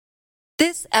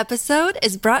This episode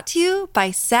is brought to you by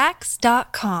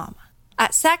Sax.com.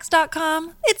 At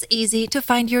Sax.com, it's easy to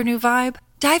find your new vibe.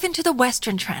 Dive into the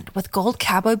Western trend with gold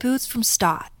cowboy boots from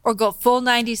Stott, or go full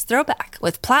 90s throwback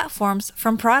with platforms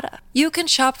from Prada. You can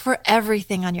shop for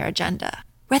everything on your agenda,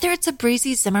 whether it's a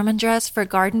breezy Zimmermann dress for a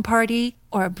garden party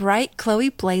or a bright Chloe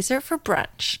blazer for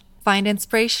brunch. Find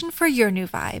inspiration for your new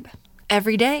vibe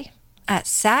every day at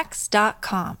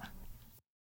Sax.com.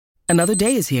 Another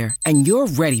day is here, and you're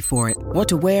ready for it. What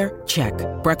to wear? Check.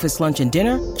 Breakfast, lunch, and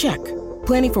dinner? Check.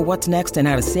 Planning for what's next and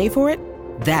how to save for it?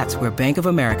 That's where Bank of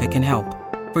America can help.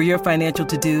 For your financial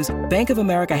to-dos, Bank of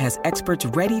America has experts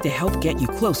ready to help get you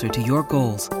closer to your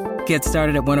goals. Get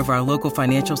started at one of our local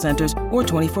financial centers or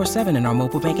 24/7 in our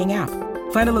mobile banking app.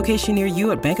 Find a location near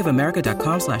you at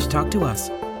bankofamerica.com/talktous.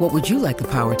 What would you like the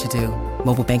power to do?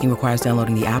 Mobile banking requires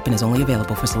downloading the app and is only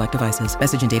available for select devices.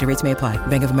 Message and data rates may apply.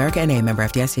 Bank of America N.A., member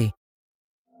FDIC.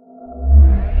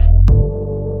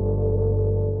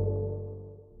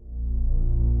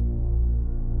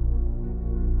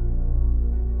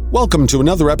 Welcome to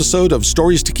another episode of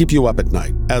Stories to Keep You Up at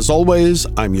Night. As always,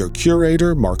 I'm your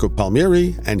curator, Marco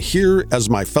Palmieri, and here as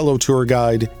my fellow tour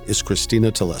guide is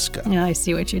Christina Teleska. Yeah, I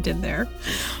see what you did there.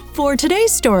 For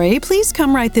today's story, please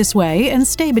come right this way and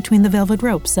stay between the velvet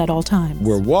ropes at all times.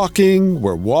 We're walking,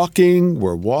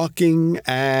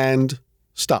 and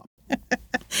stop.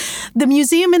 The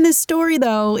museum in this story,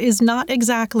 though, is not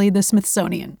exactly the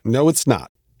Smithsonian. No, it's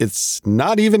not. It's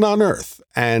not even on Earth,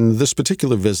 and this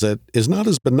particular visit is not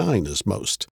as benign as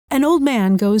most. An old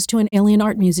man goes to an alien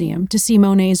art museum to see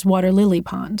Monet's water lily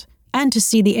pond, and to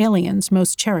see the alien's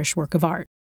most cherished work of art.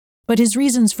 But his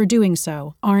reasons for doing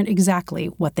so aren't exactly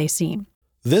what they seem.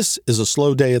 This is A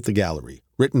Slow Day at the Gallery,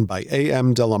 written by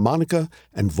A.M. Della Monica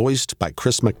and voiced by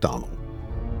Chris McDonald.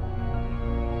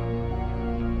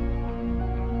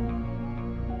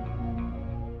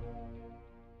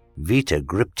 Vita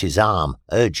gripped his arm,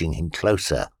 urging him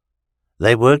closer.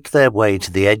 They worked their way to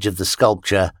the edge of the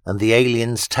sculpture, and the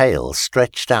alien's tail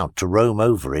stretched out to roam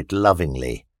over it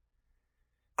lovingly.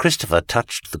 Christopher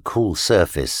touched the cool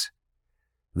surface.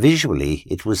 Visually,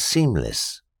 it was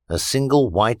seamless, a single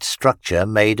white structure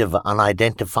made of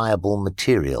unidentifiable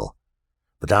material.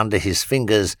 But under his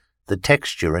fingers, the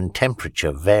texture and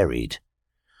temperature varied.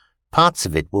 Parts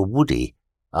of it were woody,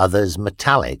 others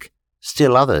metallic,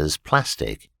 still others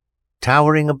plastic.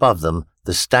 Towering above them,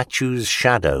 the statue's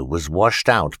shadow was washed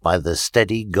out by the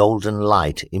steady golden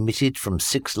light emitted from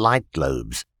 6 light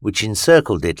globes, which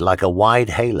encircled it like a wide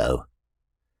halo.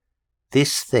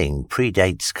 This thing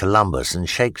predates Columbus and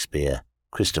Shakespeare,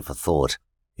 Christopher thought.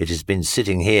 It has been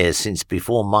sitting here since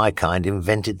before my kind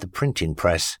invented the printing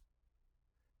press.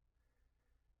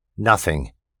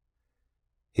 Nothing.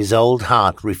 His old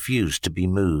heart refused to be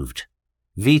moved.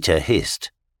 Vita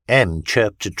hissed. M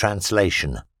chirped a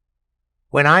translation.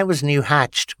 When I was new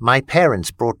hatched, my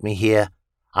parents brought me here.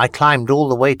 I climbed all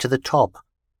the way to the top.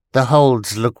 The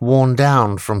holds look worn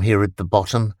down from here at the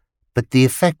bottom, but the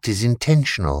effect is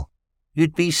intentional.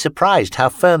 You'd be surprised how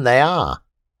firm they are.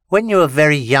 When you are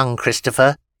very young,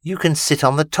 Christopher, you can sit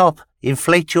on the top,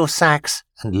 inflate your sacks,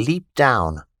 and leap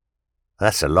down.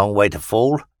 That's a long way to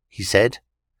fall, he said.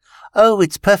 Oh,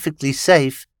 it's perfectly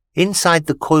safe. Inside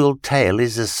the coiled tail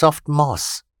is a soft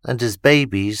moss, and as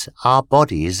babies, our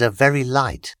bodies are very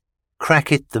light.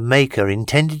 Crackit the maker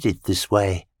intended it this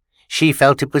way. She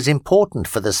felt it was important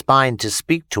for the spine to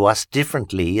speak to us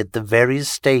differently at the various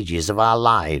stages of our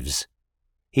lives.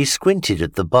 He squinted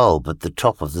at the bulb at the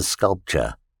top of the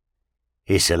sculpture.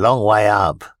 It's a long way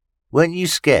up. Weren't you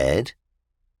scared?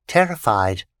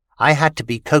 Terrified. I had to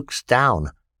be coaxed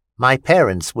down. My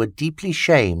parents were deeply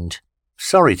shamed.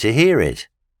 Sorry to hear it.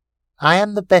 I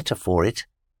am the better for it.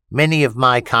 Many of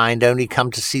my kind only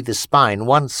come to see the spine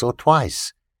once or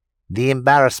twice. The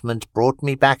embarrassment brought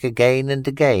me back again and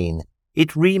again.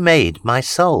 It remade my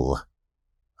soul.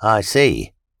 I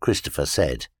see, Christopher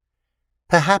said.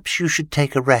 Perhaps you should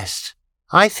take a rest.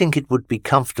 I think it would be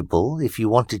comfortable if you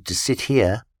wanted to sit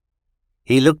here.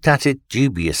 He looked at it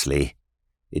dubiously.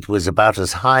 It was about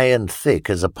as high and thick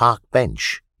as a park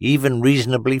bench, even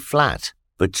reasonably flat.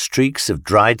 But streaks of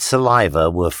dried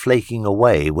saliva were flaking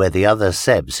away where the other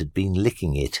Sebs had been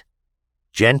licking it.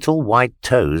 Gentle white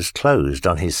toes closed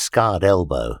on his scarred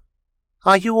elbow.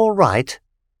 Are you all right?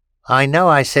 I know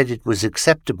I said it was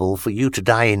acceptable for you to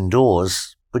die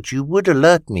indoors, but you would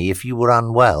alert me if you were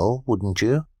unwell, wouldn't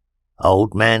you?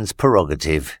 Old man's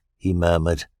prerogative, he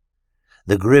murmured.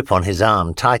 The grip on his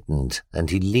arm tightened,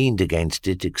 and he leaned against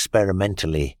it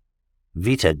experimentally.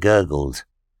 Vita gurgled.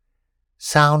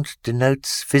 Sound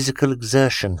denotes physical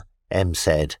exertion, M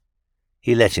said.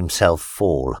 He let himself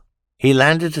fall. He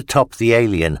landed atop the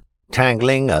alien,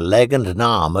 tangling a leg and an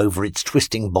arm over its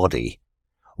twisting body.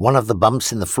 One of the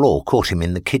bumps in the floor caught him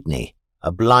in the kidney,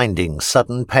 a blinding,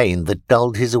 sudden pain that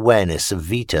dulled his awareness of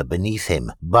Vita beneath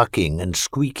him, bucking and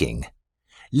squeaking.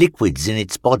 Liquids in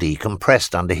its body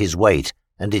compressed under his weight,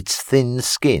 and its thin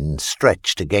skin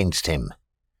stretched against him.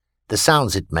 The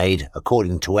sounds it made,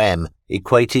 according to M,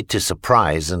 equated to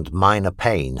surprise and minor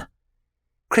pain.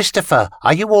 "Christopher,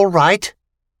 are you all right?"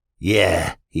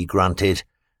 "Yeah," he grunted.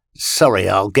 "Sorry,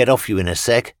 I'll get off you in a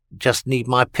sec. Just need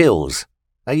my pills.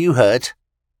 Are you hurt?"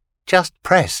 "Just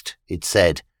pressed," it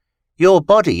said. "Your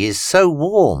body is so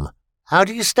warm. How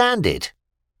do you stand it?"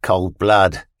 "Cold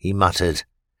blood," he muttered.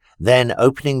 Then,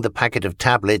 opening the packet of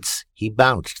tablets, he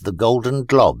bounced the golden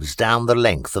globs down the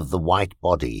length of the white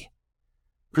body.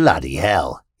 "Bloody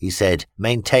hell," he said,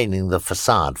 maintaining the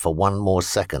facade for one more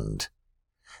second.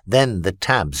 Then the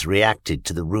tabs reacted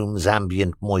to the room's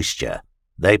ambient moisture.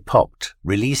 They popped,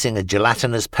 releasing a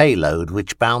gelatinous payload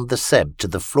which bound the Seb to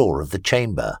the floor of the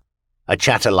chamber. A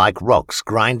chatter like rocks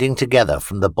grinding together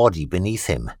from the body beneath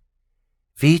him.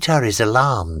 "Vita is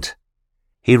alarmed."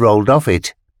 He rolled off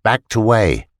it, backed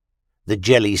away. The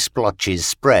jelly splotches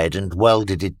spread and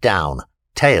welded it down,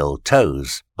 tail,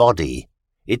 toes, body.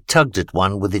 It tugged at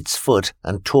one with its foot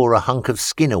and tore a hunk of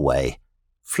skin away.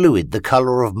 Fluid the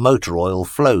colour of motor oil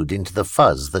flowed into the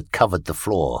fuzz that covered the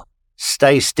floor.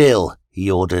 "Stay still," he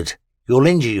ordered. "You'll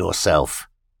injure yourself."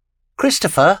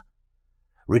 "Christopher!"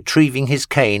 Retrieving his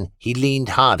cane, he leaned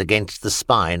hard against the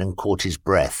spine and caught his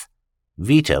breath.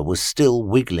 Vita was still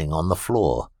wiggling on the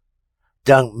floor.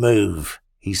 "Don't move,"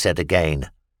 he said again.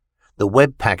 The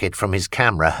web packet from his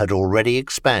camera had already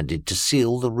expanded to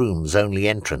seal the room's only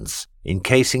entrance,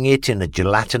 encasing it in a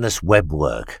gelatinous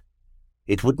webwork.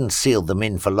 It wouldn't seal them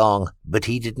in for long, but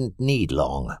he didn't need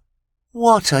long.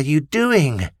 "What are you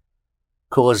doing?"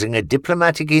 "Causing a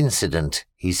diplomatic incident,"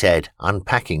 he said,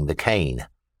 unpacking the cane.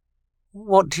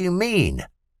 "What do you mean?"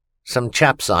 "Some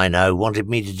chaps I know wanted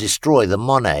me to destroy the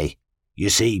Monet. You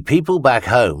see, people back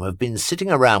home have been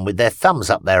sitting around with their thumbs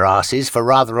up their arses for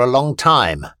rather a long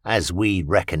time, as we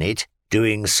reckon it,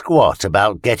 doing squat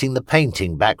about getting the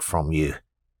painting back from you."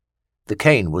 The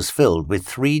cane was filled with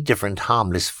 3 different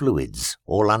harmless fluids,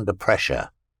 all under pressure.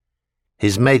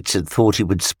 His mates had thought he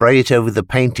would spray it over the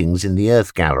paintings in the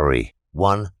Earth Gallery.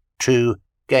 1, 2,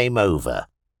 game over.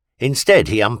 Instead,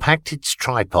 he unpacked its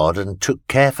tripod and took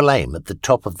careful aim at the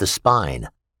top of the spine.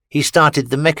 He started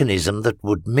the mechanism that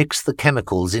would mix the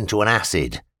chemicals into an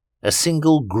acid. A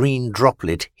single green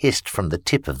droplet hissed from the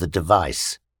tip of the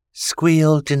device.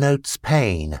 "Squeal denotes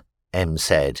pain," M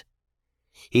said.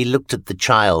 He looked at the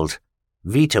child.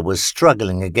 Vita was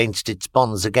struggling against its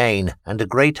bonds again, and a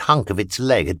great hunk of its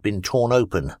leg had been torn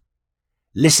open.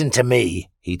 "Listen to me,"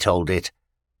 he told it.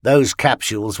 "Those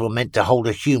capsules were meant to hold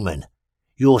a human.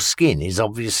 Your skin is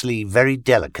obviously very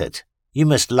delicate. You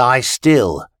must lie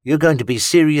still. You're going to be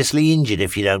seriously injured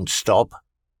if you don't stop."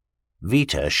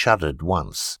 Vita shuddered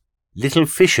once. Little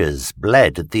fissures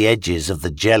bled at the edges of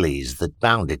the jellies that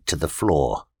bound it to the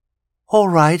floor. "All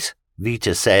right,"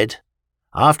 Vita said.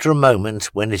 After a moment,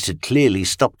 when it had clearly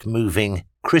stopped moving,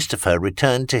 Christopher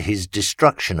returned to his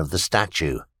destruction of the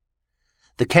statue.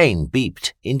 The cane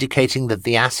beeped, indicating that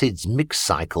the acid's mix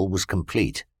cycle was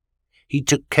complete. He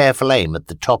took careful aim at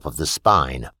the top of the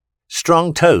spine.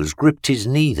 Strong toes gripped his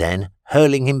knee then,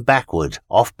 hurling him backward,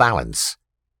 off balance.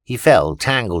 He fell,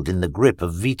 tangled in the grip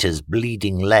of Vita's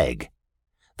bleeding leg.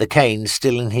 The cane,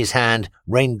 still in his hand,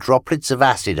 rained droplets of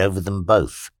acid over them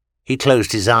both. He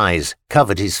closed his eyes,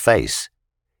 covered his face.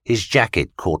 His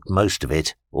jacket caught most of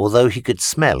it, although he could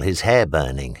smell his hair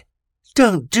burning.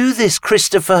 "Don't do this,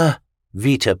 Christopher,"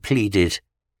 Vita pleaded.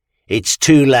 "It's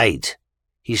too late."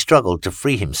 He struggled to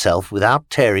free himself without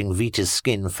tearing Vita's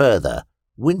skin further,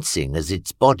 wincing as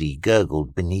its body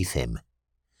gurgled beneath him.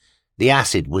 The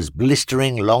acid was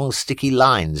blistering long sticky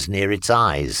lines near its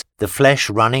eyes, the flesh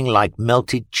running like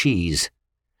melted cheese.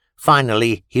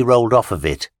 Finally, he rolled off of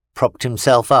it, propped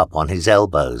himself up on his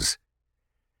elbows.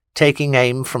 Taking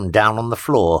aim from down on the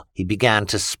floor, he began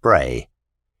to spray.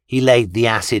 He laid the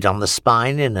acid on the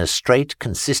spine in a straight,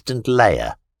 consistent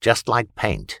layer, just like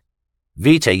paint.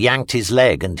 Vita yanked his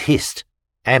leg and hissed.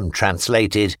 M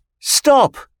translated,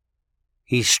 "Stop!"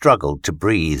 He struggled to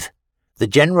breathe. The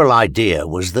general idea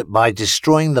was that by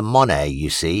destroying the Monet, you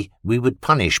see, we would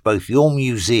punish both your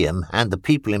museum and the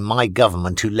people in my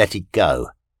government who let it go.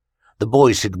 The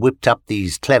boys had whipped up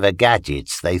these clever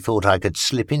gadgets they thought I could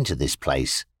slip into this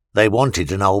place. They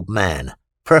wanted an old man,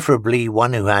 preferably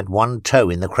one who had one toe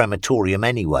in the crematorium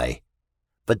anyway.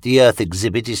 But the Earth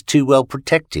exhibit is too well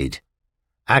protected.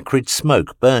 Acrid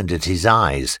smoke burned at his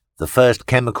eyes, the first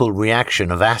chemical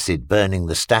reaction of acid burning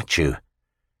the statue.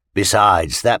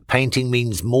 Besides, that painting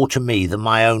means more to me than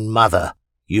my own mother.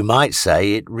 You might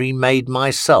say it remade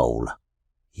my soul."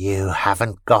 "You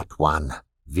haven't got one,"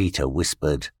 Vita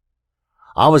whispered.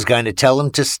 "I was going to tell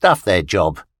them to stuff their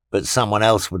job, but someone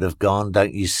else would have gone,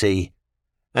 don't you see?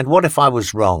 And what if I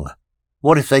was wrong?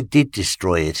 What if they did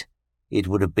destroy it? It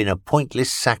would have been a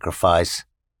pointless sacrifice.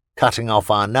 Cutting off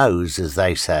our nose, as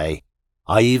they say.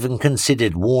 I even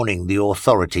considered warning the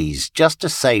authorities just to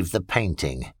save the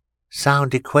painting."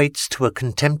 "Sound equates to a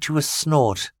contemptuous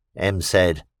snort," Em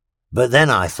said. "But then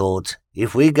I thought,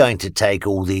 if we're going to take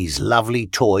all these lovely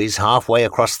toys halfway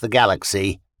across the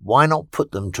galaxy, why not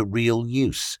put them to real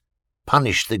use?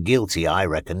 Punish the guilty, I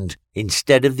reckoned,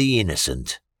 instead of the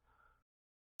innocent."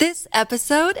 This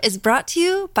episode is brought to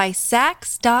you by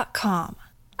Sax.com.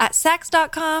 At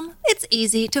Sax.com, it's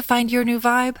easy to find your new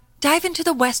vibe. Dive into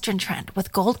the Western trend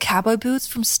with gold cowboy boots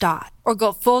from Stott, or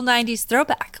go full 90s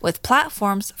throwback with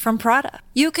platforms from Prada.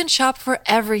 You can shop for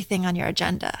everything on your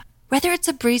agenda, whether it's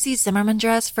a breezy Zimmermann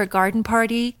dress for a garden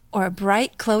party or a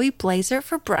bright Chloe blazer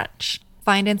for brunch.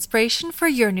 Find inspiration for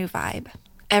your new vibe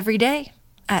every day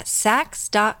at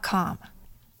Sax.com.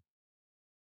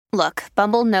 Look,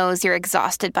 Bumble knows you're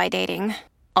exhausted by dating.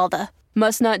 All the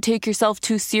must not take yourself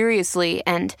too seriously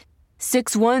and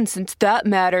 6'1" since that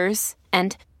matters.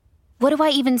 And what do I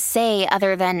even say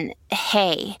other than,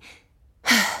 hey?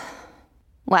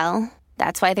 Well,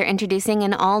 that's why they're introducing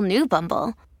an all-new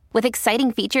Bumble, with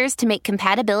exciting features to make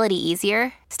compatibility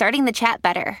easier, starting the chat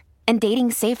better, and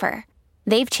dating safer.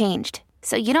 They've changed,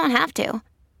 so you don't have to.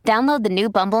 Download the new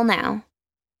Bumble now.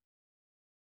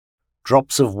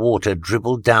 Drops of water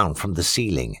dribbled down from the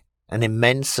ceiling, an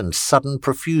immense and sudden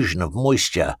profusion of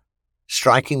moisture.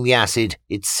 Striking the acid,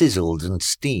 it sizzled and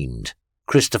steamed.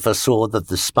 Christopher saw that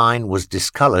the spine was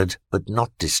discoloured but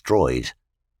not destroyed.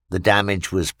 The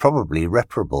damage was probably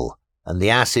reparable, and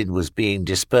the acid was being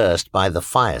dispersed by the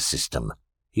fire system.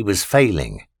 He was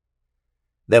failing.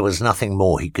 There was nothing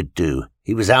more he could do.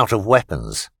 He was out of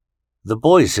weapons. The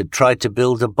boys had tried to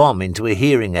build a bomb into a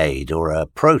hearing aid or a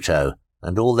proto,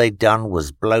 and all they'd done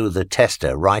was blow the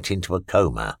tester right into a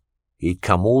coma. He'd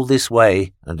come all this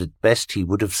way, and at best he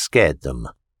would have scared them.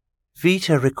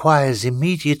 "Vita requires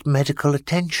immediate medical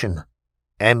attention."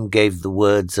 Em gave the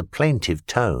words a plaintive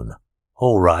tone.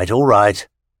 All right.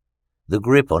 The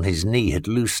grip on his knee had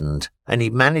loosened, and he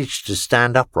managed to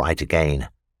stand upright again.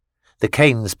 The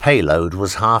cane's payload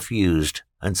was half used,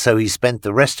 and so he spent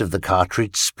the rest of the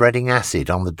cartridge spreading acid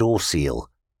on the door seal.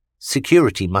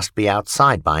 Security must be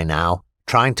outside by now,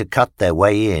 trying to cut their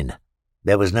way in.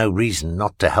 There was no reason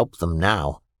not to help them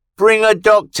now. "Bring a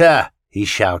doctor!" he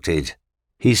shouted.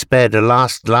 He spared a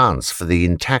last glance for the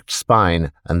intact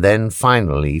spine and then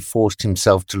finally forced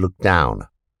himself to look down.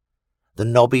 The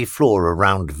knobby floor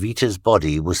around Vita's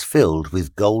body was filled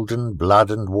with golden blood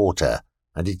and water,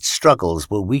 and its struggles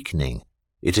were weakening.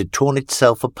 It had torn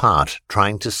itself apart,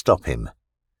 trying to stop him.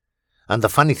 And the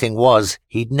funny thing was,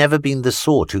 he'd never been the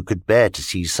sort who could bear to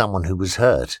see someone who was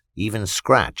hurt, even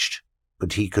scratched,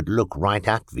 but he could look right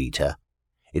at Vita.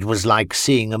 It was like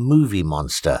seeing a movie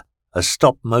monster, a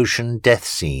stop-motion death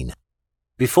scene.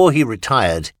 Before he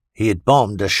retired, he had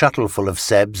bombed a shuttle full of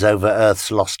Sebs over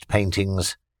Earth's lost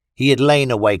paintings. He had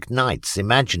lain awake nights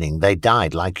imagining they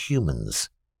died like humans.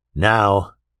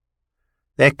 Now,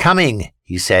 "They're coming,"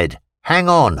 he said. "Hang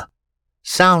on."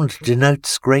 Sound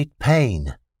denotes great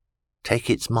pain. Take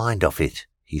its mind off it,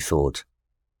 he thought.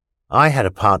 "I had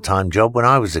a part-time job when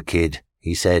I was a kid,"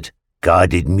 he said.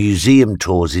 "Guided museum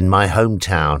tours in my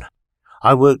hometown.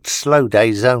 I worked slow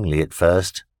days only at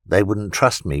first. They wouldn't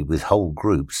trust me with whole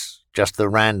groups, just the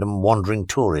random wandering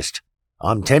tourist.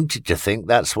 I'm tempted to think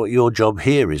that's what your job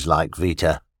here is like,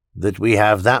 Vita, that we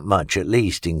have that much at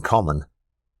least in common."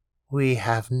 "We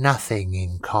have nothing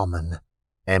in common,"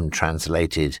 Em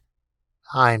translated.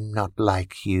 "I'm not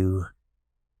like you."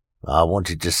 I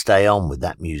wanted to stay on with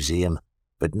that museum,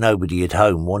 but nobody at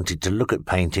home wanted to look at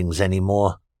paintings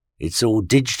anymore. It's all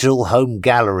digital home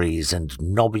galleries and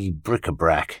knobby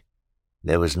bric-a-brac.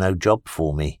 There was no job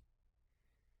for me.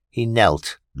 He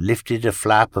knelt, lifted a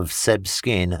flap of Seb's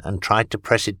skin and tried to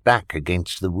press it back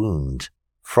against the wound.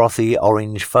 Frothy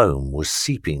orange foam was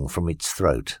seeping from its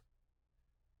throat.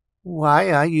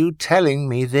 "Why are you telling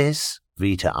me this?"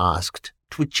 Vita asked,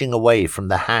 twitching away from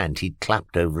the hand he'd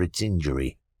clapped over its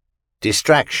injury.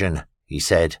 "Distraction," he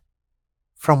said.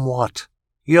 "From what?"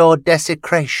 "Your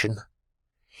desecration."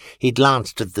 He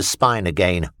glanced at the spine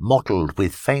again, mottled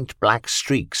with faint black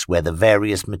streaks where the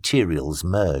various materials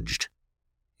merged.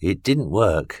 It didn't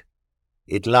work.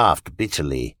 It laughed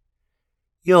bitterly.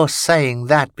 "You're saying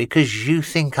that because you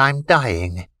think I'm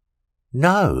dying."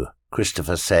 "No,"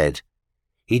 Christopher said.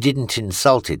 He didn't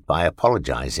insult it by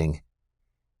apologizing.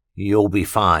 "You'll be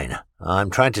fine. I'm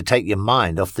trying to take your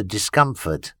mind off the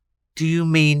discomfort." "Do you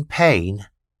mean pain?"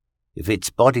 If its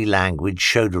body language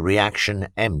showed a reaction,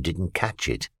 Em didn't catch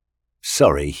it.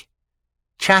 "Sorry."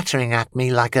 "Chattering at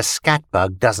me like a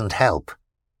scatbug doesn't help."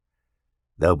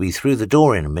 "They'll be through the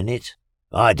door in a minute."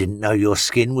 "I didn't know your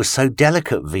skin was so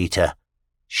delicate, Vita."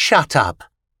 "Shut up."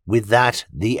 With that,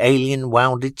 the alien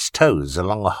wound its toes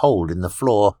along a hole in the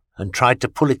floor and tried to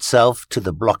pull itself to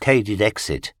the blockaded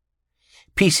exit.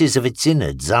 Pieces of its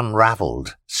innards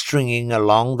unraveled, stringing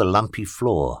along the lumpy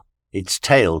floor. Its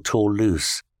tail tore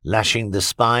loose, lashing the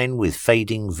spine with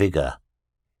fading vigor.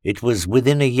 It was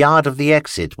within a yard of the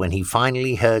exit when he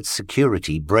finally heard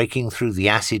security breaking through the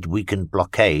acid-weakened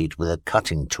blockade with a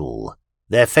cutting tool.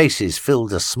 Their faces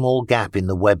filled a small gap in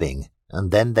the webbing,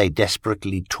 and then they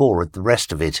desperately tore at the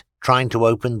rest of it, trying to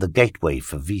open the gateway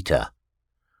for Vita.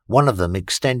 One of them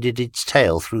extended its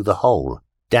tail through the hole,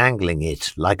 dangling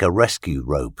it like a rescue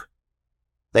rope.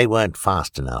 They weren't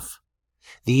fast enough.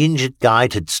 The injured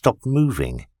guide had stopped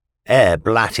moving. Air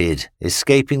blatted,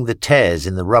 escaping the tears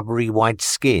in the rubbery white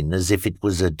skin as if it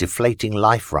was a deflating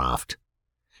life raft.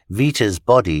 Vita's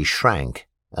body shrank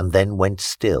and then went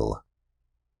still.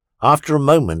 After a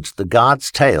moment, the guard's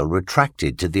tail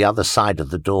retracted to the other side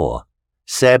of the door.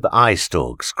 Seb eye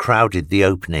stalks crowded the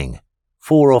opening.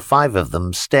 4 or 5 of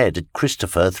them stared at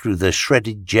Christopher through the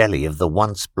shredded jelly of the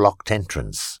once-blocked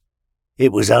entrance.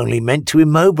 "It was only meant to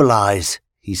immobilize,"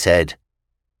 he said.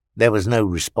 There was no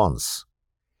response.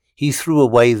 He threw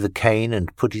away the cane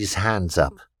and put his hands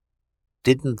up.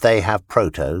 Didn't they have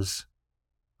protos?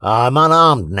 "I'm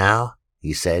unarmed now,"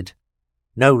 he said.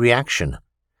 No reaction.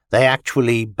 They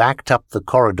actually backed up the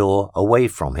corridor away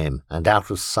from him and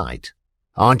out of sight.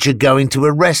 "Aren't you going to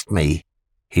arrest me?"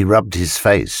 He rubbed his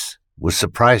face, was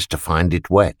surprised to find it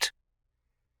wet.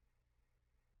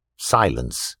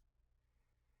 Silence.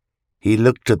 He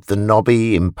looked at the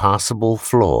knobby, impassable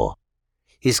floor.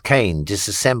 His cane,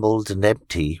 disassembled and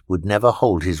empty, would never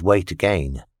hold his weight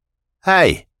again.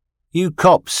 "Hey, you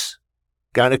cops,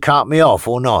 going to cart me off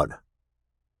or not?"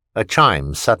 A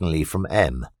chime suddenly from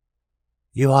Em.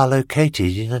 "You are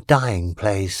located in a dying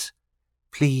place.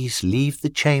 Please leave the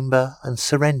chamber and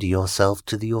surrender yourself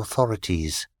to the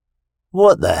authorities."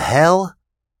 "What the hell?"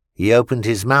 He opened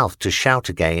his mouth to shout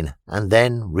again, and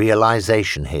then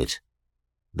realization hit.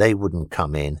 They wouldn't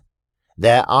come in.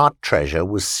 Their art treasure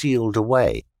was sealed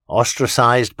away,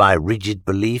 ostracized by rigid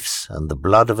beliefs and the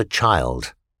blood of a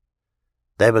child.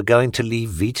 They were going to leave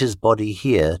Vita's body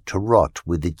here to rot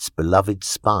with its beloved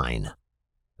spine.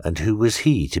 And who was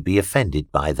he to be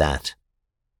offended by that?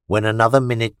 When another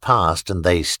minute passed and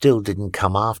they still didn't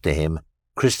come after him,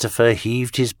 Christopher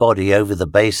heaved his body over the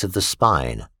base of the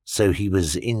spine so he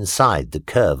was inside the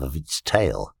curve of its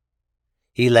tail.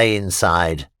 He lay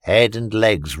inside, head and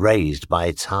legs raised by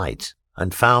its height,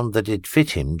 and found that it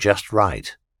fit him just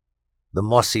right. The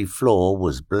mossy floor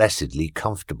was blessedly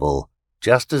comfortable,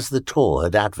 just as the tour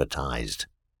had advertised.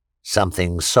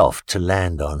 "Something soft to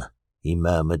land on," he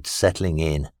murmured, settling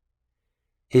in.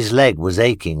 His leg was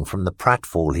aching from the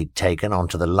pratfall he'd taken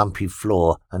onto the lumpy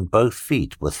floor, and both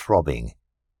feet were throbbing.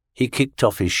 He kicked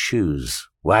off his shoes,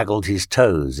 waggled his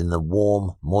toes in the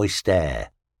warm, moist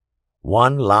air.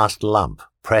 One last lump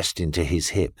pressed into his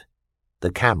hip.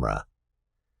 The camera.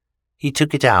 He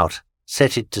took it out,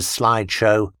 set it to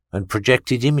slideshow, and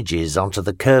projected images onto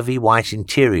the curvy white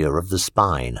interior of the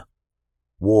spine.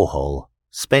 Warhol,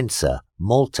 Spencer,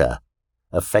 Malta,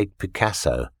 a fake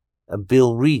Picasso, a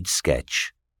Bill Reed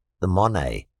sketch, the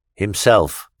Monet,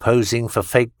 himself posing for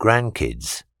fake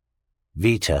grandkids.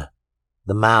 Vita,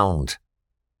 the mound,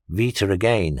 Vita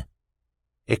again.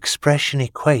 "Expression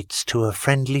equates to a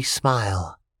friendly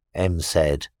smile," Em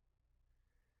said.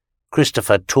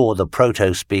 Christopher tore the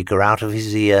proto-speaker out of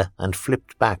his ear and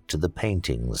flipped back to the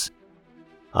paintings.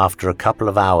 After a couple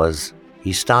of hours,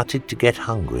 he started to get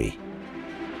hungry.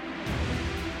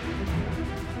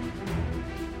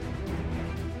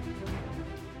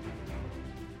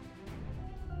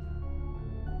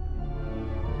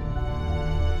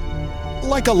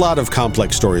 Like a lot of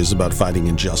complex stories about fighting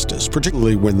injustice,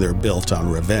 particularly when they're built on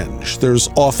revenge, there's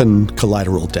often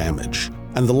collateral damage.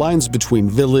 And the lines between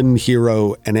villain,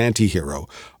 hero, and anti-hero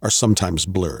are sometimes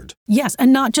blurred. Yes,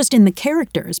 and not just in the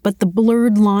characters, but the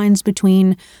blurred lines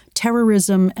between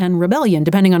terrorism and rebellion,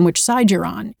 depending on which side you're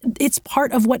on. It's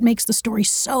part of what makes the story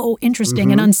so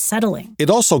interesting and unsettling. It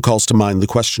also calls to mind the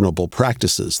questionable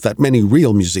practices that many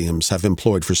real museums have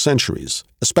employed for centuries,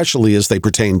 especially as they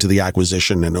pertain to the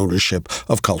acquisition and ownership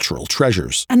of cultural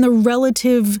treasures. And the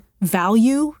relative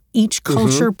value each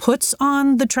culture puts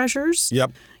on the treasures.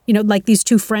 Yep. like these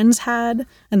two friends had,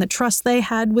 and the trust they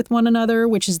had with one another,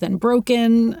 which is then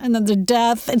broken, and then the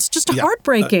death. It's just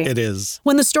heartbreaking. It is.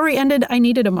 When the story ended, I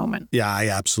needed a moment. Yeah, I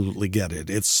absolutely get it.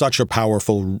 It's such a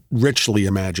powerful, richly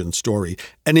imagined story.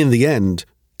 And in the end,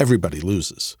 everybody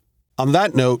loses. On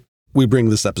that note, we bring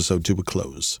this episode to a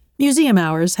close. Museum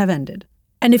hours have ended.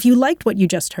 And if you liked what you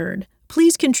just heard,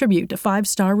 please contribute a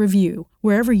 5-star review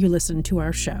wherever you listen to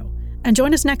our show. And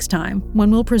join us next time when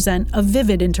we'll present a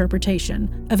vivid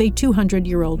interpretation of a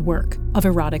 200-year-old work of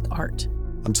erotic art.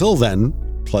 Until then,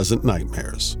 pleasant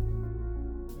nightmares.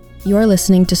 You're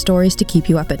listening to Stories to Keep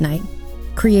You Up at Night.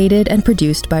 Created and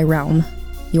produced by Realm,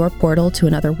 your portal to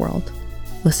another world.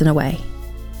 Listen away.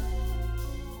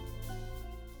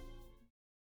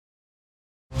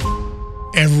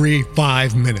 Every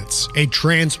 5 minutes, a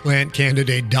transplant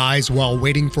candidate dies while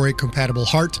waiting for a compatible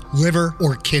heart, liver,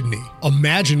 or kidney.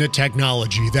 Imagine a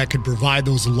technology that could provide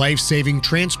those life-saving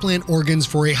transplant organs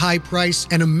for a high price,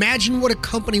 and imagine what a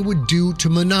company would do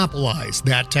to monopolize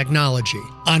that technology.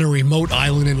 On a remote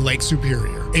island in Lake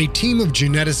Superior, a team of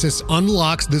geneticists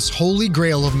unlocks this holy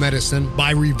grail of medicine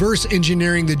by reverse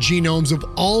engineering the genomes of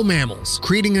all mammals,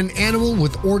 creating an animal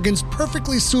with organs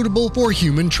perfectly suitable for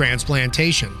human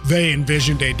transplantation. They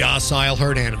envisioned a docile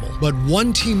herd animal, but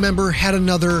one team member had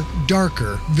another,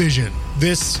 darker vision.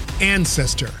 This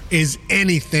ancestor is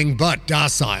anything but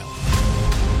docile.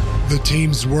 The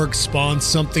team's work spawned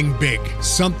something big,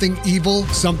 something evil,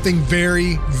 something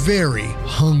very, very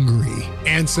hungry.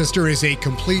 Ancestor is a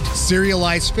complete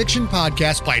serialized fiction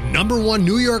podcast by #1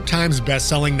 New York Times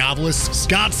bestselling novelist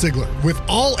Scott Sigler, with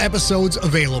all episodes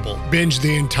available. Binge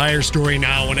the entire story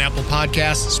now on Apple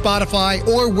Podcasts, Spotify,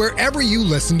 or wherever you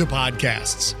listen to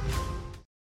podcasts.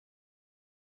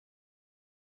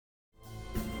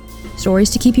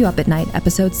 Stories to Keep You Up at Night,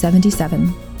 episode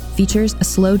 77, features A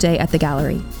Slow Day at the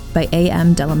Gallery by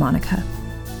A.M. Della Monica.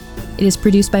 It is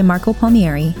produced by Marco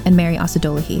Palmieri and Mary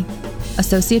Osadolahi,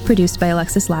 associate produced by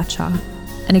Alexis Latshaw,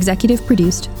 and executive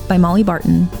produced by Molly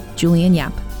Barton, Julian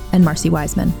Yap, and Marcy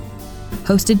Wiseman.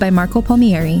 Hosted by Marco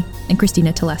Palmieri and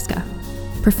Christina Teleska.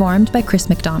 Performed by Chris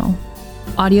McDonnell.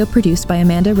 Audio produced by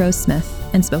Amanda Rose Smith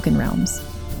and Spoken Realms.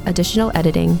 Additional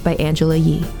editing by Angela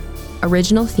Yee.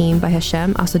 Original theme by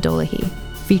Hashem Osadolahi,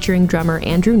 featuring drummer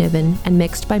Andrew Niven and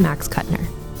mixed by Max Kuttner.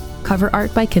 Cover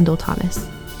art by Kendall Thomas.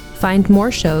 Find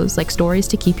more shows like Stories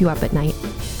to Keep You Up at Night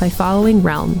by following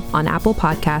Realm on Apple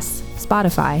Podcasts,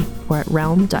 Spotify, or at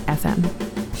realm.fm.